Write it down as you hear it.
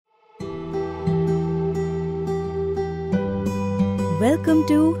welcome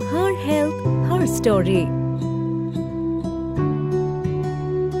to Her Health, Her Story.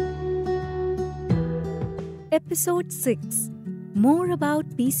 Episode 6. More about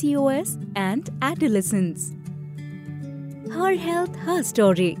PCOS and Adolescence. Her Health, Her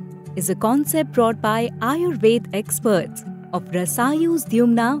Story is a concept brought by Ayurveda experts of Rasayu's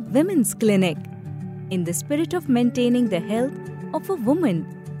Dyumna Women's Clinic in the spirit of maintaining the health of a woman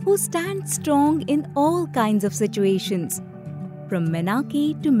who stands strong in all kinds of situations, from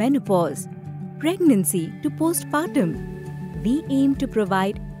menarche to menopause, pregnancy to postpartum. We aim to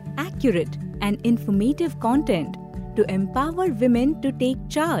provide accurate and informative content to empower women to take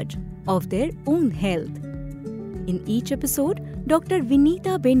charge of their own health. In each episode, Dr.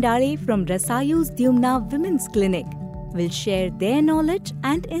 Vinita Bendare from Rasayu's Dyumna Women's Clinic will share their knowledge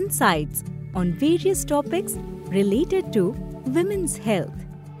and insights on various topics related to women's health.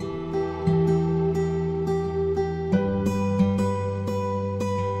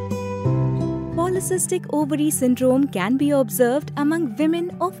 Polycystic ovary syndrome can be observed among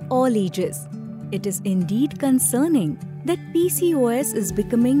women of all ages. It is indeed concerning that PCOS is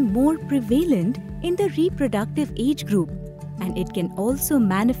becoming more prevalent in the reproductive age group, and it can also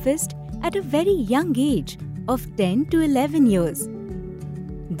manifest at a very young age of 10 to 11 years.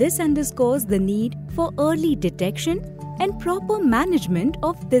 This underscores the need for early detection and proper management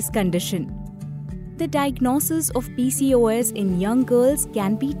of this condition. The diagnosis of PCOS in young girls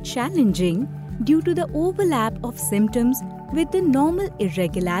can be challenging due to the overlap of symptoms with the normal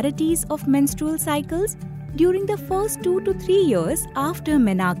irregularities of menstrual cycles during the first 2 to 3 years after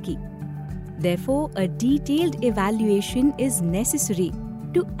menarche. Therefore, a detailed evaluation is necessary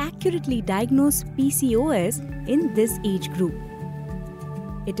to accurately diagnose PCOS in this age group.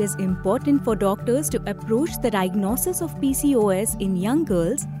 It is important for doctors to approach the diagnosis of PCOS in young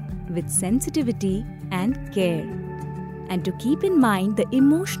girls with sensitivity and care, and to keep in mind the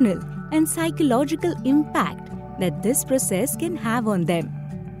emotional and psychological impact that this process can have on them.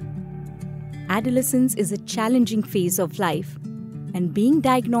 Adolescence is a challenging phase of life, and being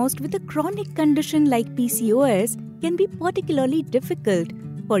diagnosed with a chronic condition like PCOS can be particularly difficult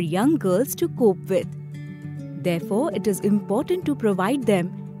for young girls to cope with. Therefore, it is important to provide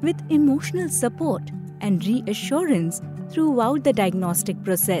them with emotional support and reassurance throughout the diagnostic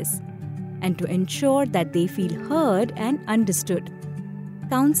process, and to ensure that they feel heard and understood.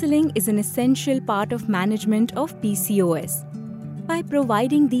 Counseling is an essential part of management of PCOS. By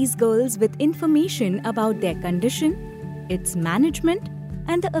providing these girls with information about their condition, its management,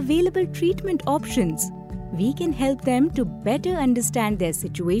 and the available treatment options, we can help them to better understand their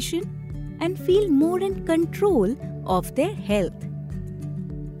situation and feel more in control of their health.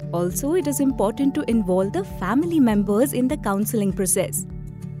 Also, it is important to involve the family members in the counseling process,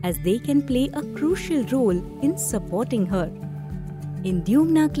 as they can play a crucial role in supporting her. In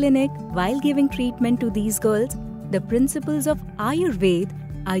Dyumna Clinic, while giving treatment to these girls, the principles of Ayurveda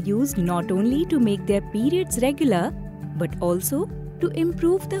are used not only to make their periods regular, but also to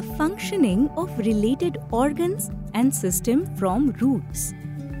improve the functioning of related organs and system from roots.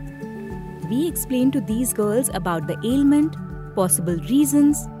 We explain to these girls about the ailment, possible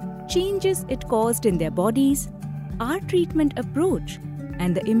reasons, changes it caused in their bodies, our treatment approach,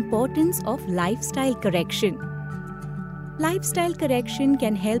 and the importance of lifestyle correction. Lifestyle correction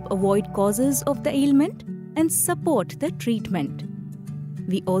can help avoid causes of the ailment and support the treatment.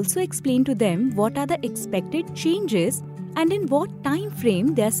 We also explain to them what are the expected changes and in what time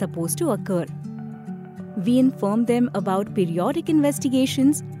frame they are supposed to occur. We inform them about periodic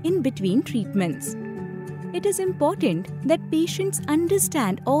investigations in between treatments. It is important that patients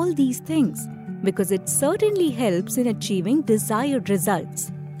understand all these things because it certainly helps in achieving desired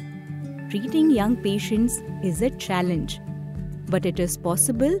results. Treating young patients is a challenge, but it is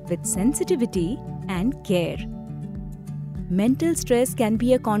possible with sensitivity and care. Mental stress can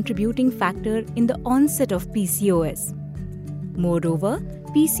be a contributing factor in the onset of PCOS. Moreover,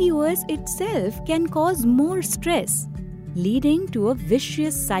 PCOS itself can cause more stress, leading to a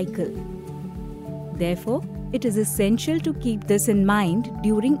vicious cycle. Therefore, it is essential to keep this in mind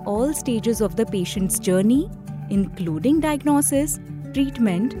during all stages of the patient's journey, including diagnosis,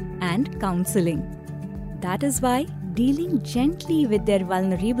 treatment, and counseling. That is why dealing gently with their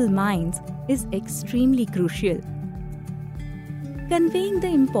vulnerable minds is extremely crucial. Conveying the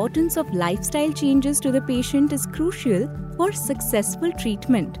importance of lifestyle changes to the patient is crucial for successful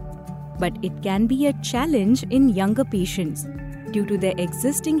treatment, but it can be a challenge in younger patients due to their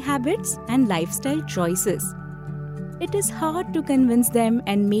existing habits and lifestyle choices. It is hard to convince them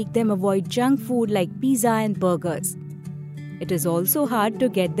and make them avoid junk food like pizza and burgers. It is also hard to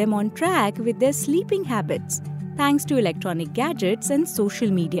get them on track with their sleeping habits thanks to electronic gadgets and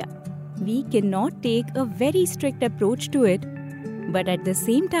social media. We cannot take a very strict approach to it, but at the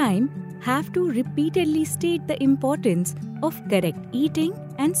same time, have to repeatedly state the importance of correct eating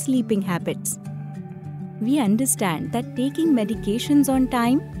and sleeping habits. We understand that taking medications on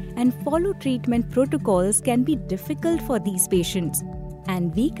time and follow treatment protocols can be difficult for these patients,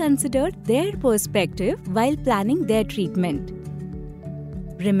 and we considered their perspective while planning their treatment.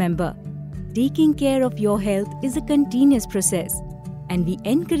 Remember, taking care of your health is a continuous process, and we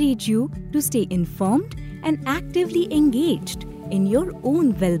encourage you to stay informed and actively engaged in your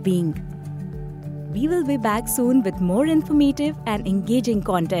own well-being. We will be back soon with more informative and engaging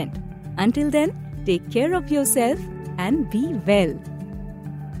content. Until then, take care of yourself and be well.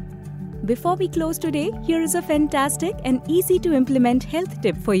 Before we close today, here is a fantastic and easy to implement health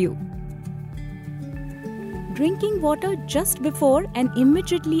tip for you. Drinking water just before and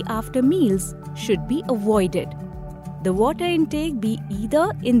immediately after meals should be avoided. The water intake be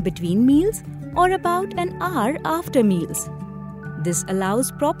either in between meals or about an hour after meals. This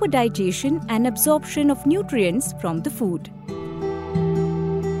allows proper digestion and absorption of nutrients from the food.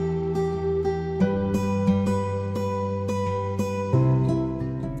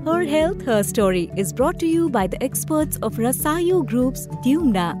 Her Health, Her Story is brought to you by the experts of Rasayu Group's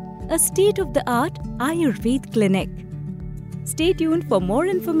Tumna, a state-of-the-art Ayurveda clinic. Stay tuned for more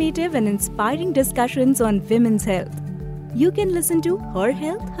informative and inspiring discussions on women's health. You can listen to Her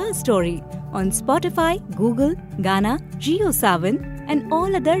Health, Her Story on Spotify, Google, Gaana, JioSaavn, and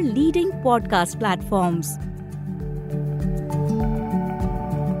all other leading podcast platforms.